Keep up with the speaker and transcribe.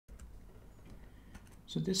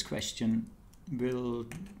So this question will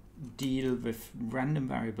deal with random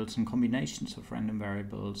variables and combinations of random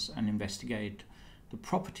variables and investigate the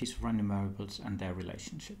properties of random variables and their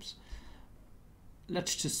relationships.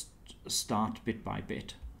 Let's just start bit by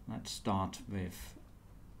bit. Let's start with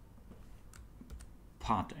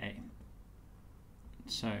part A.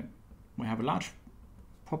 So we have a large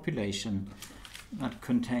population that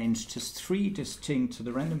contains just three distinct, so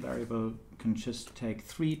the random variable can just take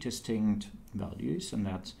three distinct values, and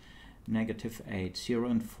that's -8, 0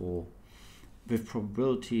 and 4, with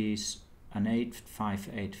probabilities an eighth,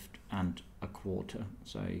 5/8, and a quarter.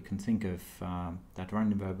 So you can think of that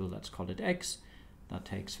random variable, let's call it x, that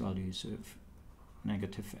takes values of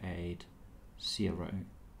 -8, 0,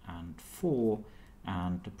 and 4,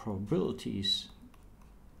 and the probabilities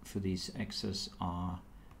for these x's are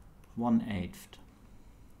 1/8,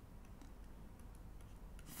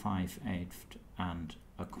 5/8, and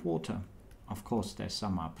a quarter. Of course, they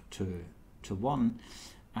sum up to 1,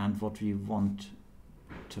 and what we want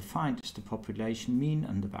to find is the population mean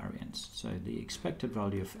and the variance. So the expected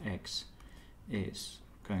value of x is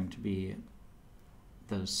going to be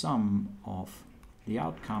the sum of the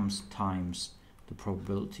outcomes times the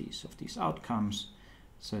probabilities of these outcomes.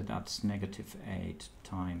 So that's -8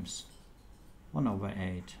 times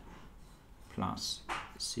 1/8 plus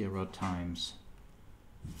 0 times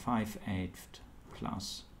 5/8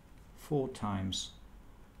 plus 4 times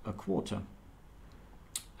a quarter.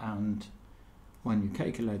 And when you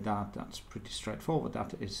calculate that, that's pretty straightforward.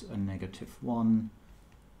 That is a -1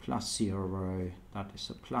 plus 0, that is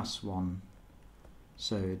a +1.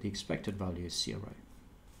 So the expected value is 0.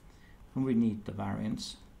 And we need the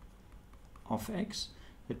variance of x.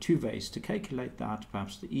 There are two ways to calculate that.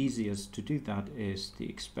 Perhaps the easiest to do that is the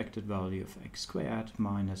expected value of x squared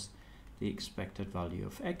minus the expected value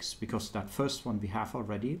of x, because that first one we have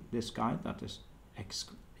already, this guy, that is x,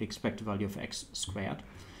 the expected value of x squared.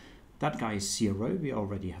 That guy is 0, we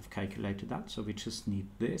already have calculated that, so we just need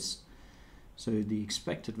this. So the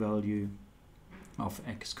expected value of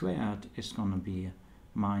x squared is going to be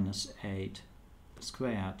 -8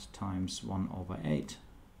 squared times 1/8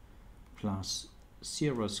 plus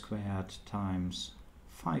 0 squared times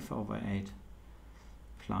 5/8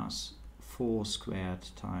 plus 4 squared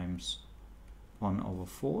times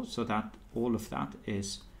 1/4. So that all of that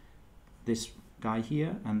is this guy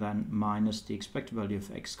here, and then minus the expected value of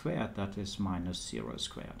x squared, that is -0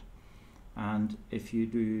 squared. And if you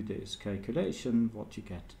do this calculation, what you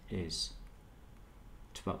get is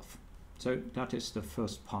 12. So that is the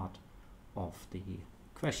first part of the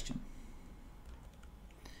question.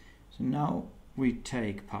 So now we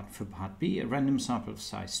take for part B, a random sample of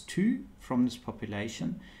size 2 from this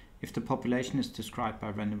population. If the population is described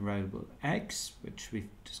by random variable x, which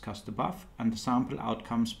we've discussed above, and the sample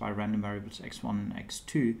outcomes by random variables x1 and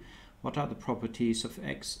x2, what are the properties of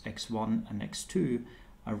x, x1, and x2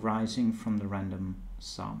 arising from the random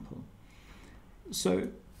sample?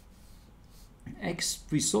 So x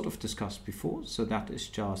we sort of discussed before, so that is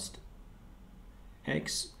just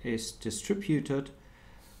x is distributed.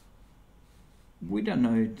 We don't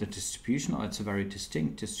know the distribution, or it's a very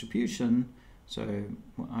distinct distribution, so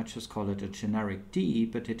I just call it a generic D,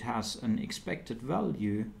 but it has an expected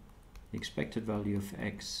value. The expected value of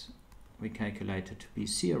x we calculated to be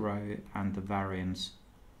 0, and the variance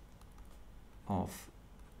of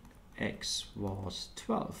x was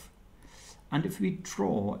 12. And if we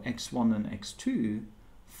draw x1 and x2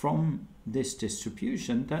 from this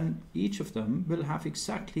distribution, then each of them will have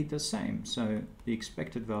exactly the same. So the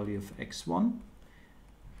expected value of x1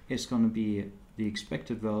 is going to be the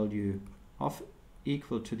expected value of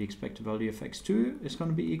equal to the expected value of x2 is going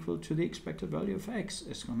to be equal to the expected value of x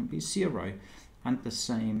is going to be 0, and the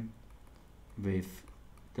same with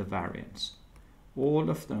the variance. All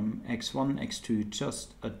of them, x1, x2,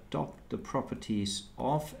 just adopt the properties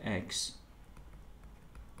of x,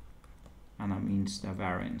 and that means their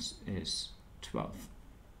variance is 12.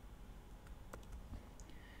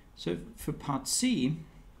 So for part C,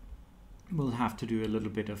 we'll have to do a little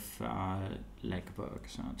bit of legwork.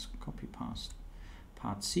 So let's copy past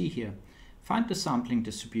part C here. Find the sampling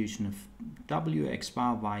distribution of w, x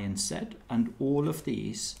bar, y, and z, and all of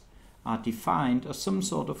these are defined as some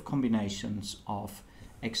sort of combinations of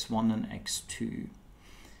x1 and x2.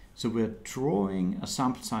 So we're drawing a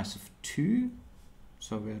sample size of 2.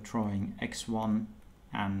 So we're drawing x1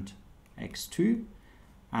 and x2,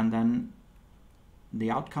 and then the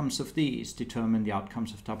outcomes of these determine the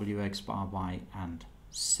outcomes of w, x bar, y, and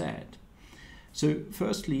z. So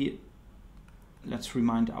firstly, let's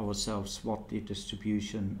remind ourselves what the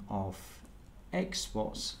distribution of x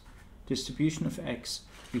was. distribution of x,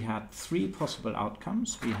 we had 3 possible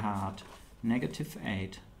outcomes. We had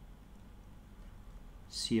 -8,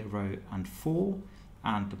 0, and 4,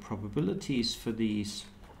 and the probabilities for these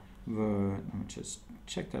were, let me just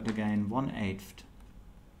check that again, 1/8,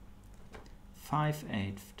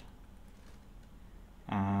 5/8,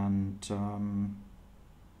 and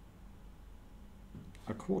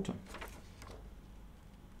a quarter.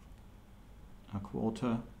 A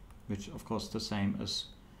quarter, which of course the same as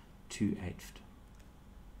 2/8.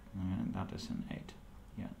 And that is an 8.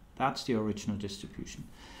 Yeah, that's the original distribution.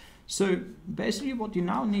 So basically what you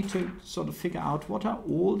now need to sort of figure out, what are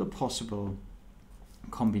all the possible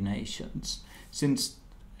combinations, since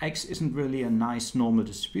x isn't really a nice normal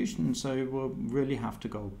distribution, so we'll really have to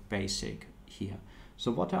go basic here.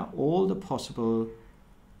 So what are all the possible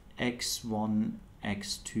x1,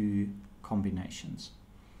 x2 combinations?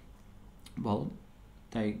 Well,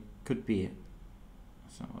 they could be,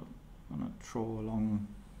 so I'm going to draw a long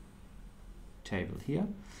table here.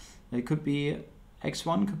 They could be,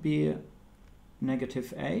 x1 could be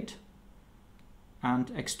 -8, and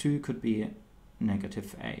x2 could be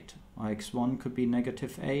 -8. Or x1 could be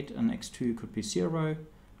 -8 and x2 could be 0,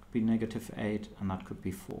 could be -8, and that could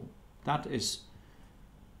be 4. That is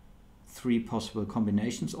 3 possible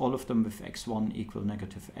combinations, all of them with x1 equal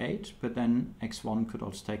 -8, but then x1 could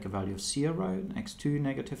also take a value of 0, and x2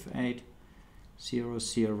 -8, 0,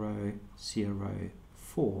 0, 0,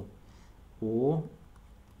 4, or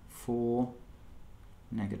 4,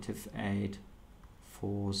 -8,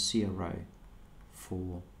 4, 0,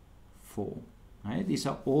 4, 4. Right? These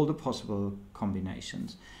are all the possible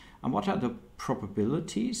combinations. And what are the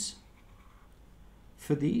probabilities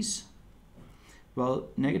for these? Well,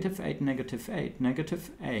 -8,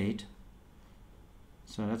 -8,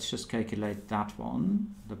 so let's just calculate that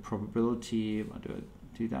one. The probability, I'll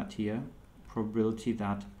do that here, probability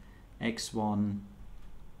that x1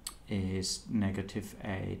 is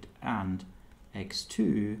 -8 and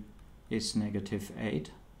x2 is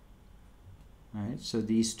 -8. Right, so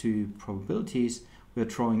these two probabilities, we're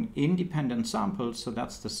drawing independent samples, so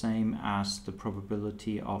that's the same as the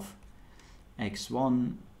probability of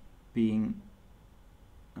x1 being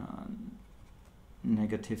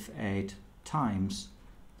 -8 times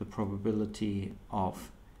the probability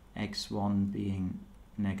of x1 being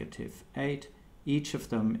 -8. Each of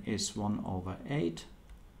them is 1/8,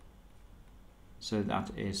 so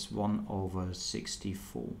that is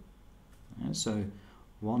 1/64. So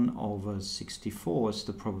 1/64 is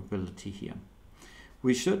the probability here.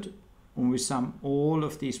 We should, when we sum all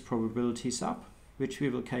of these probabilities up, which we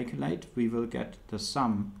will calculate, we will get the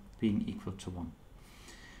sum being equal to 1.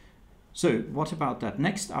 So what about that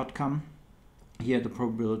next outcome? Here the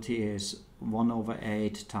probability is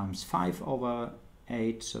 1/8 times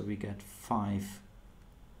 5/8, so we get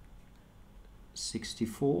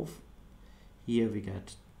 5/64. Here we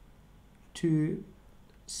get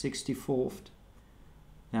 2/64,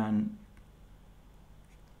 then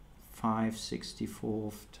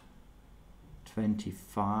 5/64,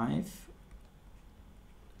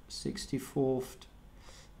 25/64.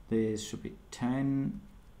 This should be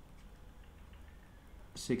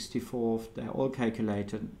 10/64. They're all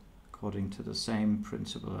calculated according to the same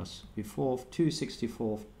principle as before.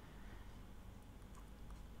 2/64,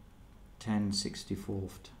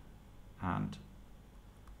 10/64, and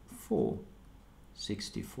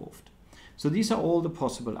 4/64. So these are all the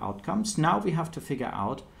possible outcomes. Now we have to figure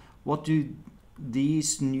out, what do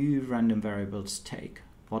these new random variables take?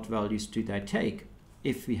 What values do they take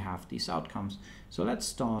if we have these outcomes? So let's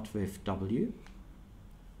start with w.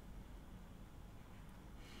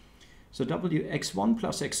 So w, x1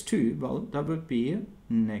 plus x2, well, that would be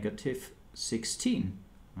 -16.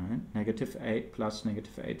 Right? -8 plus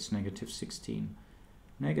 -8 is -16.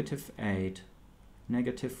 -8,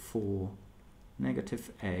 -4,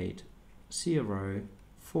 -8, 0,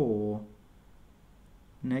 4,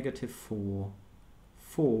 -4,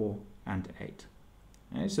 4, and 8.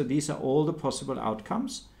 Okay, so these are all the possible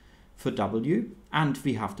outcomes for w, and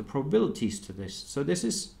we have the probabilities to this. So this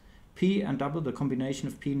is p and w, the combination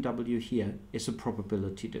of p and w here is a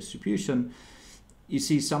probability distribution. You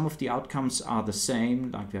see some of the outcomes are the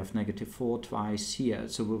same, like we have -4 twice here,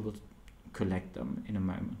 so we will collect them in a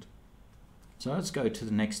moment. So let's go to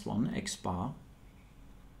the next one, x bar.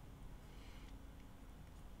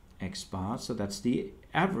 X bar, so that's the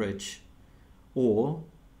average or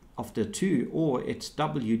of the two, or it's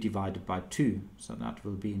w divided by 2. So that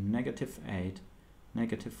will be -8,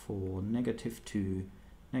 -4, -2,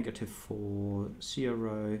 -4,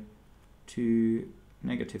 0, 2,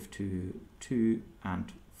 -2, 2,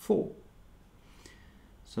 and 4.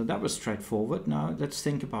 So that was straightforward. Now let's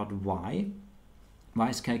think about y. Y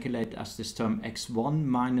is calculated as this term x1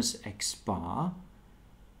 minus x bar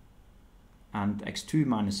and x2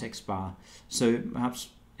 minus x bar. So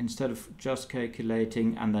perhaps instead of just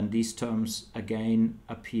calculating and then these terms again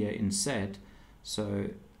appear in Z, so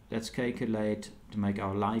let's calculate, to make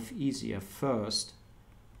our life easier, first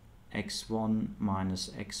x1 minus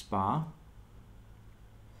x bar,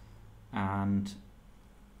 and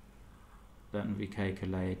then we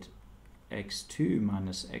calculate x2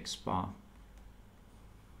 minus x bar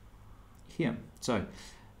here. So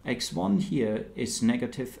x1 here is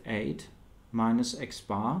negative 8 minus x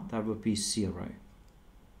bar, that would be 0.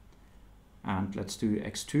 And let's do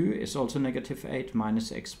x2 is also negative 8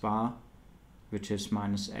 minus x bar, which is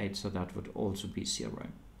minus 8, so that would also be 0.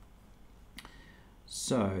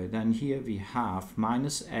 So then here we have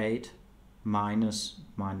minus 8 minus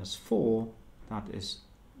 4, that is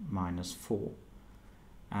minus 4.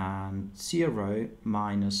 And 0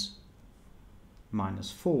 minus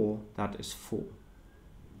 4, that is 4.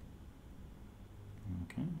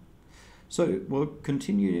 Okay. So we'll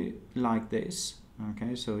continue like this.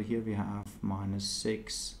 Okay, so here we have minus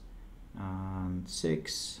 6 and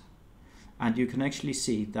 6. And you can actually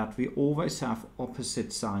see that we always have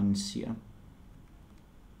opposite signs here.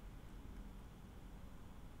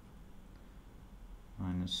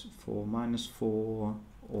 Minus 4,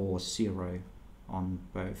 or 0 on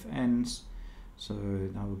both ends. So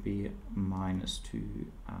that would be minus 2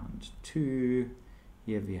 and 2.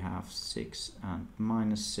 Here we have 6 and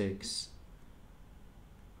minus 6.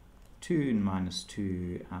 2 and minus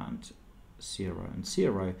 2 and 0 and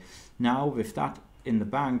 0. Now with that in the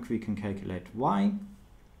bank we can calculate y.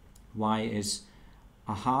 Y is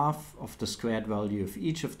a half of the squared value of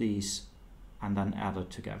each of these and then added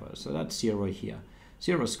together. So that's 0 here.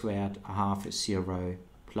 0 squared, a half is 0,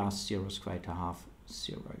 plus 0 squared, a half,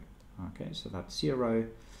 0. Okay, so that's 0.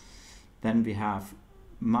 Then we have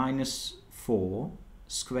minus 4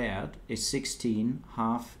 squared is 16,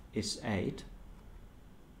 half is 8,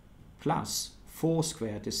 plus 4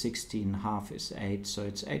 squared is 16, half is 8, so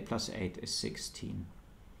it's 8 plus 8 is 16.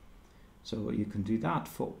 So you can do that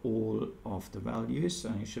for all of the values,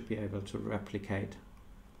 and you should be able to replicate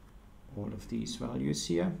all of these values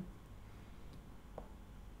here.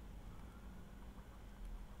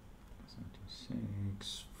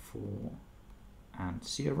 76, 4 and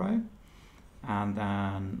 0. And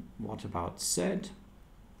then what about Z?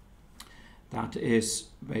 That is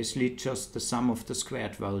basically just the sum of the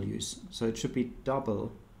squared values. So it should be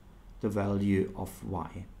double the value of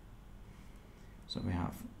y. So we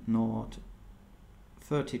have 0,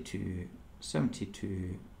 32,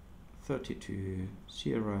 72, 32,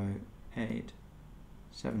 0, 8,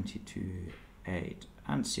 72, 8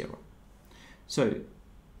 and 0. So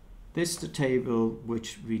this is the table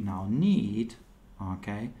which we now need,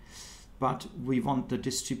 okay, but we want the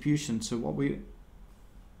distribution. So what we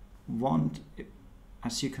want,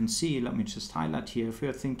 as you can see, let me just highlight here, if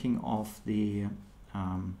we're thinking of the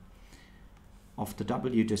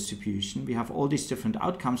W distribution, we have all these different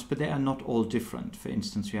outcomes, but they are not all different. For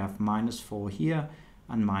instance, we have minus 4 here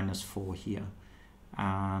and minus 4 here.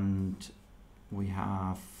 And we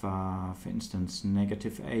have, for instance,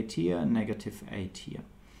 negative 8 here and negative 8 here.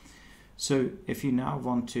 So if you now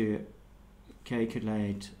want to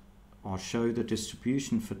calculate or show the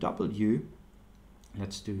distribution for W,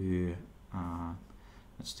 let's do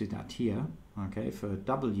that here. Okay, for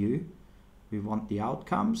W, we want the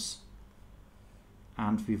outcomes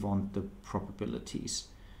and we want the probabilities.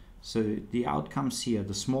 So the outcomes here,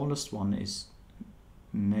 the smallest one is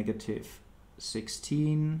negative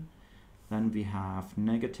 16, then we have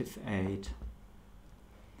negative 8,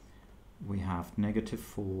 we have negative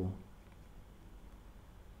 4,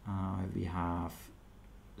 we have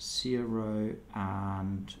 0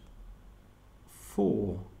 and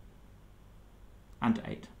 4 and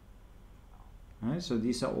 8. Right, so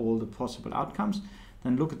these are all the possible outcomes.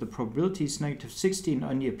 Then look at the probabilities. Negative 16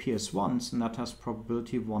 only appears once, and that has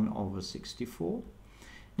probability 1 over 64.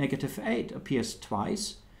 Negative 8 appears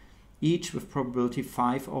twice, each with probability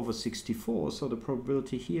 5 over 64. So the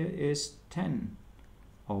probability here is 10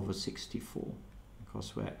 over 64,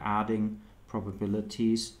 because we're adding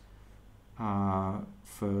probabilities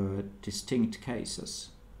for distinct cases.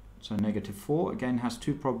 So negative 4 again has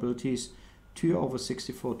two probabilities, 2 over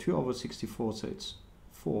 64, 2 over 64, so it's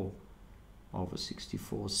 4 over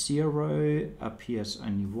 64. 0 appears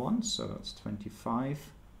only once, so that's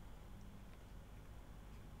 25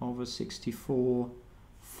 over 64.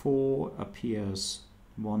 4 appears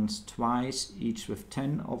once, twice, each with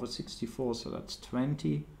 10 over 64, so that's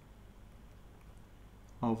 20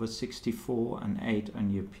 over 64, and 8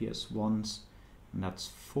 only appears once, and that's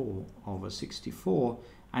 4 over 64.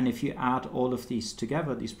 And if you add all of these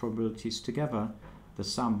together, these probabilities together, the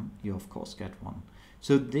sum, you of course get 1.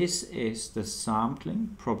 So this is the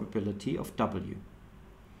sampling probability of W.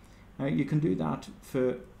 Now you can do that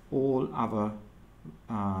for all other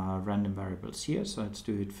random variables here. So let's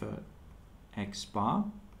do it for x bar.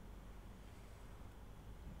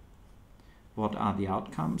 What are the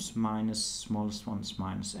outcomes? Minus, smallest one is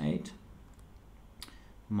minus 8,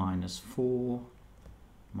 minus 4,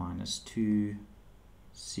 minus 2,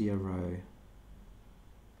 0,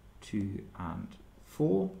 2, and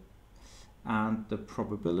 4. And the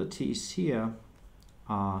probabilities here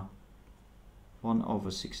are 1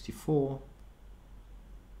 over 64,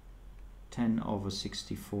 10 over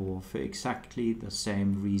 64 for exactly the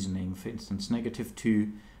same reasoning. For instance, negative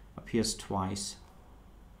 2 appears twice,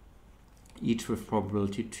 each with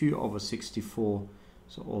probability 2 over 64.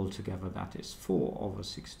 So altogether that is 4 over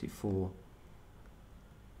 64,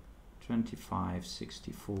 25,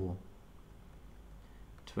 64,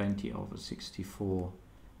 20 over 64,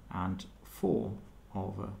 and 4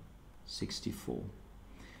 over 64.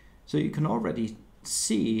 So you can already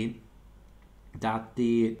see that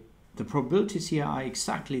the probabilities here are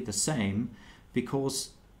exactly the same,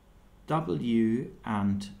 because W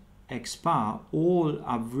and x bar all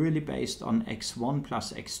are really based on x1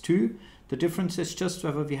 plus x2. The difference is just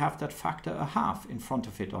whether we have that factor a half in front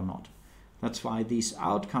of it or not. That's why these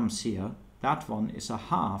outcomes here, that one is a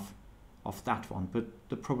half of that one, but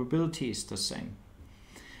the probability is the same.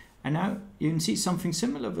 And now you can see something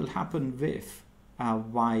similar will happen with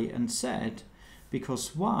y and z,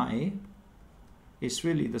 because y is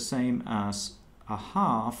really the same as a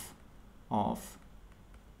half of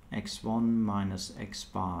x1 minus x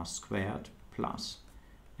bar squared plus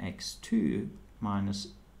x2 minus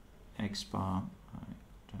x bar. I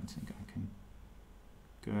don't think I can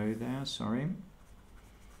go there, sorry.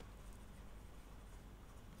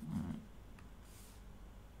 I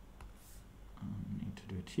need to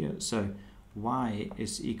do it here. So y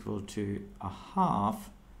is equal to a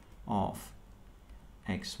half of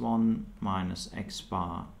x1 minus x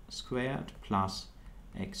bar squared plus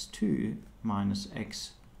x2 minus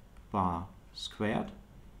x bar squared,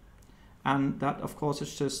 and that of course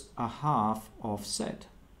is just a half of z.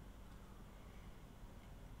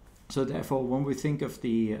 So therefore, when we think of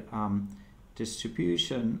the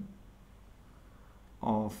distribution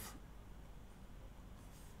of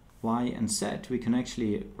y and z, we can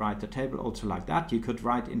actually write the table also like that. You could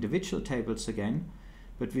write individual tables again,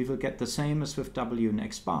 but we will get the same as with w and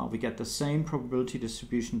x bar. We get the same probability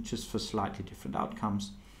distribution, just for slightly different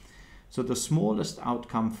outcomes. So the smallest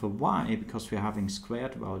outcome for y, because we're having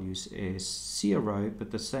squared values, is 0,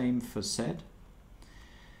 but the same for z.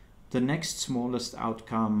 The next smallest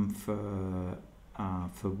outcome for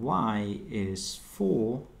y is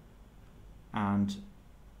 4, and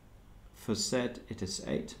for z it is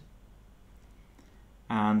 8.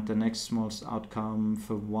 And the next smallest outcome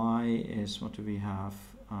for y is, what do we have?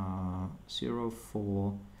 0,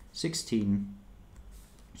 4, 16.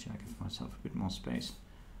 Actually, I give myself a bit more space.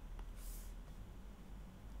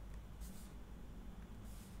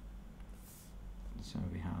 So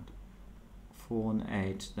we had 4 and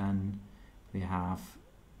 8, then we have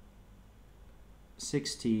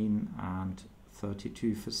 16 and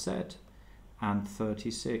 32 for z, and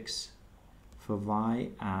 36 for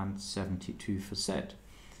y, and 72 for z.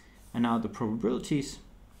 And now the probabilities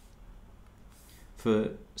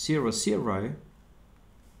for 0, 0,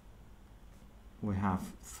 we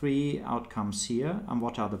have 3 outcomes here. And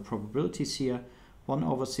what are the probabilities here? 1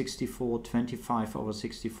 over 64, 25 over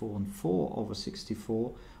 64, and 4 over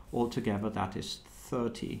 64. Altogether that is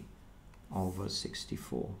 30 over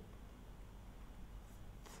 64.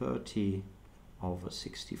 30 over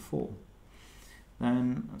 64.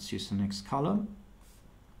 Then let's use the next column.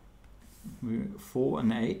 4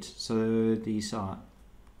 and 8. So these are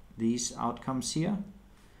these outcomes here.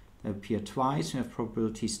 They appear twice. We have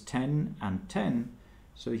probabilities 10 and 10.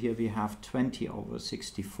 So here we have 20 over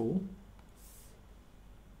 64.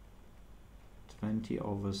 20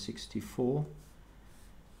 over 64.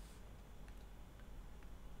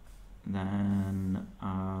 Then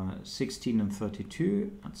 16 and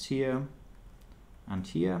 32. That's here and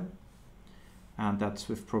here. And that's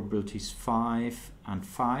with probabilities 5 and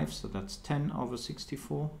 5. So that's 10 over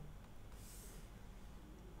 64.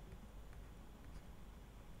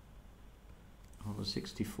 Over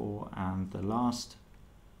 64. And the last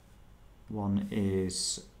one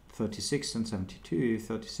is 36 and 72,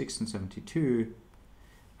 36 and 72,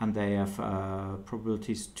 and they have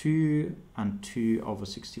probabilities 2 and 2 over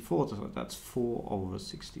 64, so that's 4 over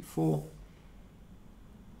 64.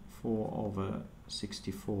 4 over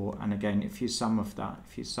 64, and again, if you sum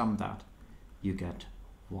that, you get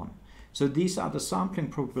 1. So these are the sampling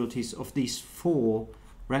probabilities of these 4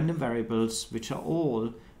 random variables, which are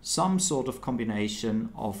all some sort of combination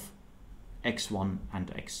of x1 and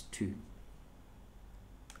x2.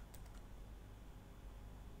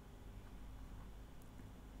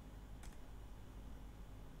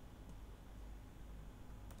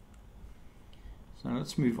 So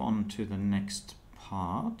let's move on to the next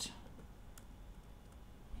part.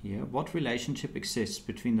 Here, what relationship exists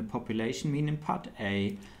between the population mean in part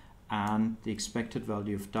A and the expected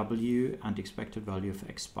value of W and the expected value of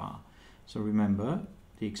x bar? So remember,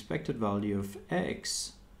 the expected value of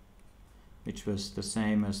x, which was the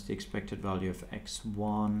same as the expected value of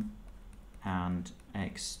x1 and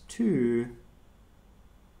x2,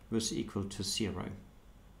 was equal to 0.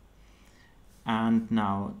 And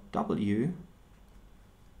now W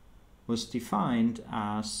was defined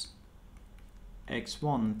as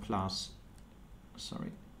x1 plus,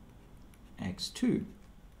 x2.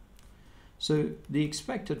 So the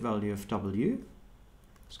expected value of W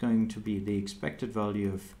is going to be the expected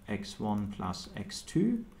value of x1 plus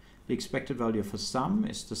x2. The expected value of a sum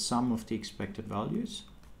is the sum of the expected values.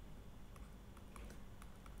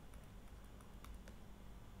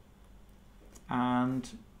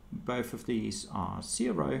 And both of these are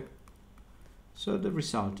 0. So the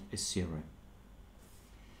result is 0.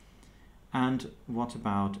 And what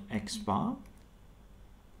about x bar?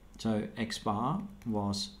 So x bar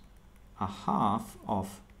was a half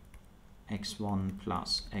of x1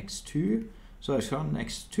 plus x2. So x1 and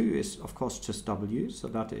x2 is of course just W, so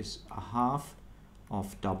that is a half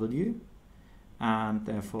of W. And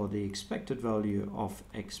therefore the expected value of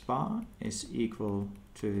x bar is equal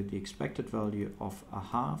to the expected value of a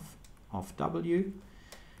half of W.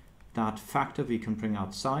 That factor we can bring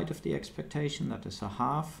outside of the expectation, that is a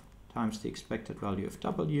half times the expected value of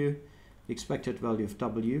W. The expected value of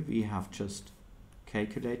W we have just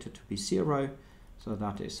calculated to be 0, so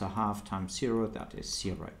that is a half times 0, that is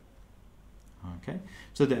 0. Okay,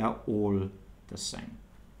 so they are all the same.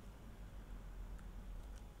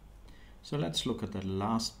 So let's look at the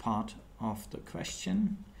last part of the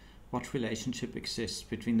question. What relationship exists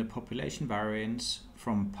between the population variance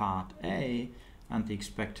from part A and the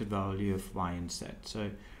expected value of y and z?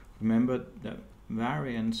 So remember, the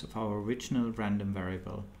variance of our original random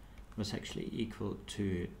variable was actually equal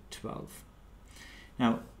to 12.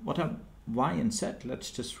 Now, what are y and z?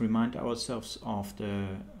 Let's just remind ourselves of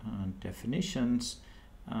the definitions.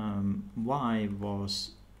 Y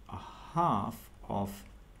was a half of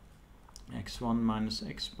x1 minus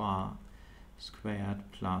x bar squared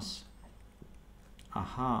plus a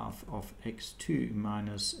half of x2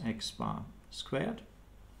 minus x bar squared,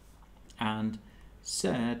 and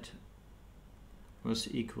z was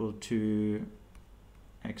equal to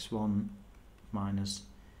x1 minus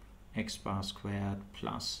x bar squared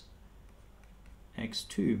plus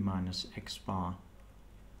x2 minus x bar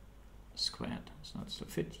squared. So that's the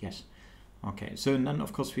fit, yes. Okay, so then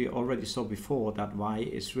of course we already saw before that y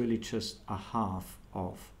is really just a half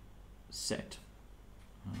of z.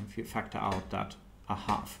 If you factor out that a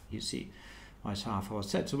half, you see y is half of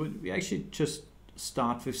z. So we actually just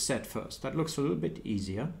start with z first. That looks a little bit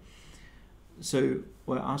easier. So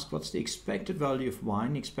we're asked what's the expected value of y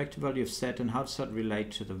and the expected value of z, and how does that relate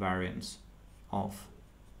to the variance of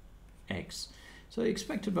x? So the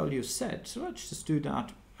expected value of z, so let's just do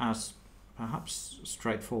that as perhaps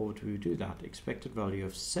straightforward we do that. Expected value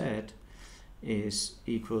of z is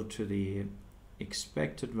equal to the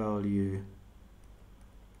expected value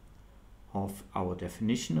of our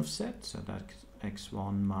definition of z, so that's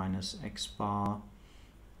x1 minus x bar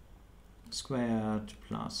squared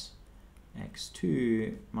plus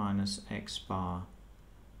x2 minus x bar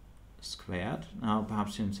squared. Now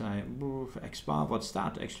perhaps you say, x bar, what's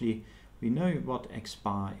that? Actually, we know what x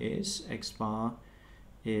bar is. X bar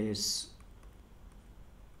is,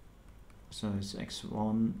 so it's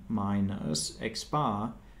x1 minus x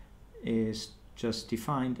bar is just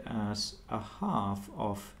defined as a half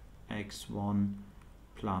of x1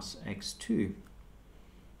 plus x2,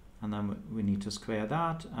 and then we need to square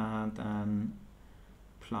that, and then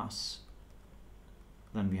plus,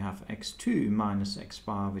 then we have x2 minus x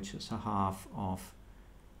bar, which is a half of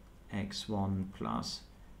x1 plus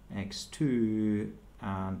x2,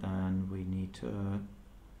 and then we need to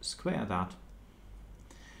square that.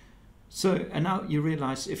 So, and now you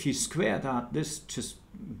realize if you square that, this just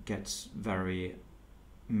gets very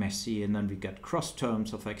messy, and then we get cross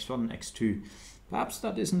terms of x1 and x2. Perhaps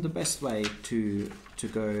that isn't the best way to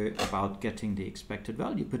go about getting the expected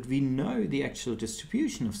value, but we know the actual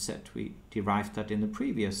distribution of Z. We derived that in the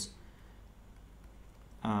previous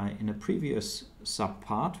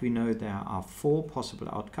subpart. We know there are 4 possible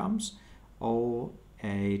outcomes: 0,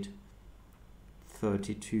 8,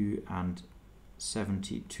 32 and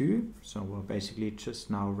 72. So we're basically just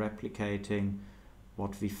now replicating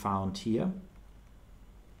what we found here.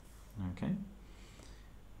 Okay.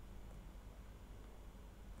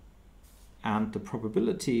 And the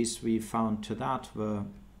probabilities we found to that were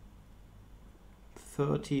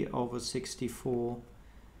 30 over 64,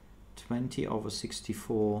 20 over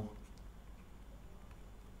 64,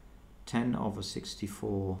 10 over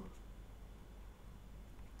 64,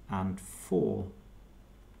 and 4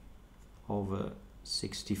 over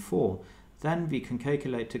 64. Then we can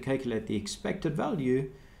calculate the expected value.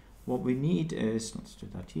 What we need is, let's do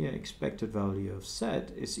that here, expected value of Z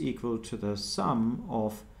is equal to the sum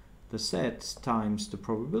of the sets times the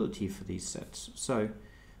probability for these sets. So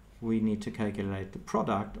we need to calculate the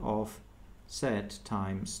product of Z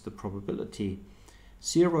times the probability.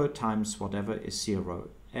 0 times whatever is 0.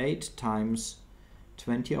 8 times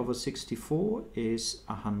 20 over 64 is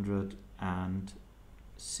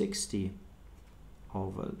 160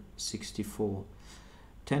 over 64.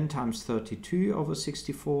 10 times 32 over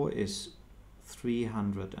 64 is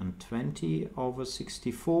 320 over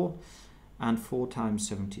 64. And 4 times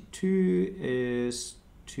 72 is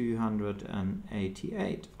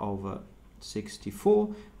 288 over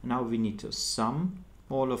 64. Now we need to sum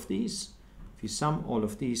all of these. If you sum all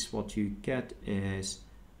of these, what you get is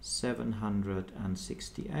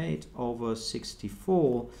 768 over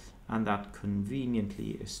 64, and that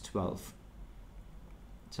conveniently is 12.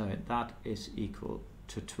 So that is equal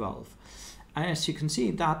to 12. And as you can see,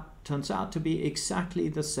 that turns out to be exactly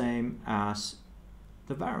the same as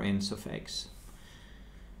the variance of x.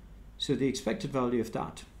 So the expected value of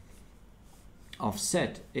that, of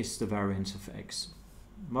Z, is the variance of x.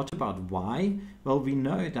 What about y? Well, we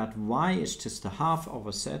know that y is just a half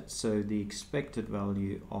over Z, so the expected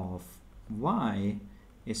value of y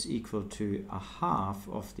is equal to a half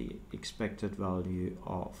of the expected value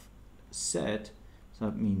of Z. So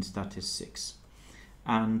that means that is 6.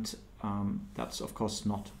 And that's of course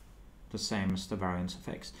not the same as the variance of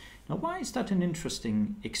x. Now, why is that an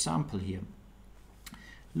interesting example here?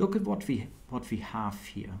 Look at what we have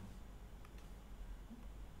here.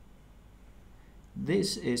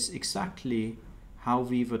 This is exactly how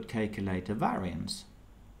we would calculate a variance.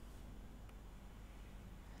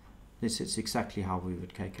 This is exactly how we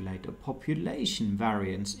would calculate a population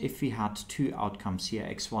variance if we had 2 outcomes here,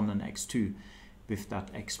 x1 and x2, with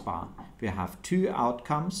that x bar. We have 2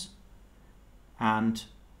 outcomes, and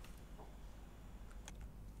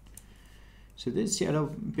so this yellow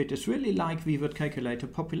bit is really like we would calculate a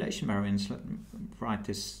population variance. Let me write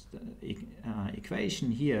this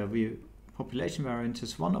equation here. Population variance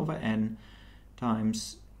is 1 over n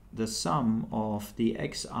times the sum of the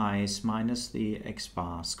xi's minus the x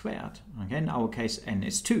bar squared. Okay, in our case n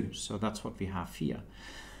is 2, so that's what we have here.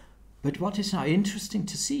 But what is now interesting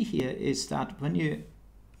to see here is that when you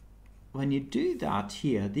do that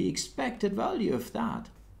here, the expected value of that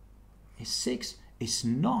is 6, is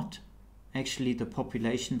not actually the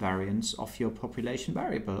population variance of your population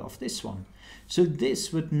variable, of this one. So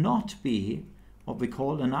this would not be what we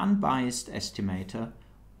call an unbiased estimator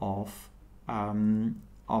of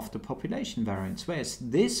the population variance, whereas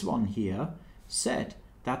this one here, Z,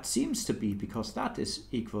 that seems to be, because that is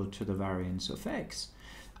equal to the variance of x.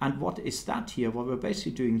 And what is that here? What we're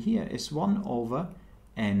basically doing here is 1 over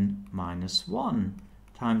n minus 1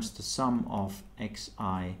 times the sum of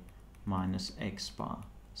xi minus x bar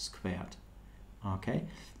squared. Okay,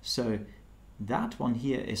 so that one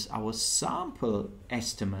here is our sample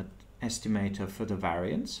estimator for the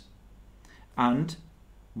variance. And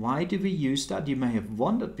why do we use that? You may have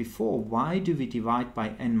wondered before, why do we divide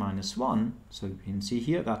by n minus 1? So you can see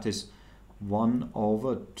here that is 1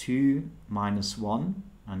 over 2 minus 1.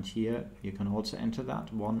 And here you can also enter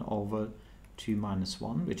that 1 over 2 minus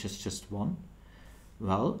 1, which is just 1.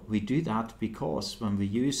 Well, we do that because when we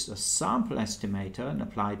use a sample estimator and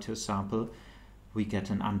apply it to a sample, we get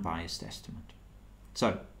an unbiased estimate.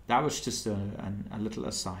 So that was just a little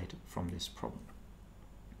aside from this problem.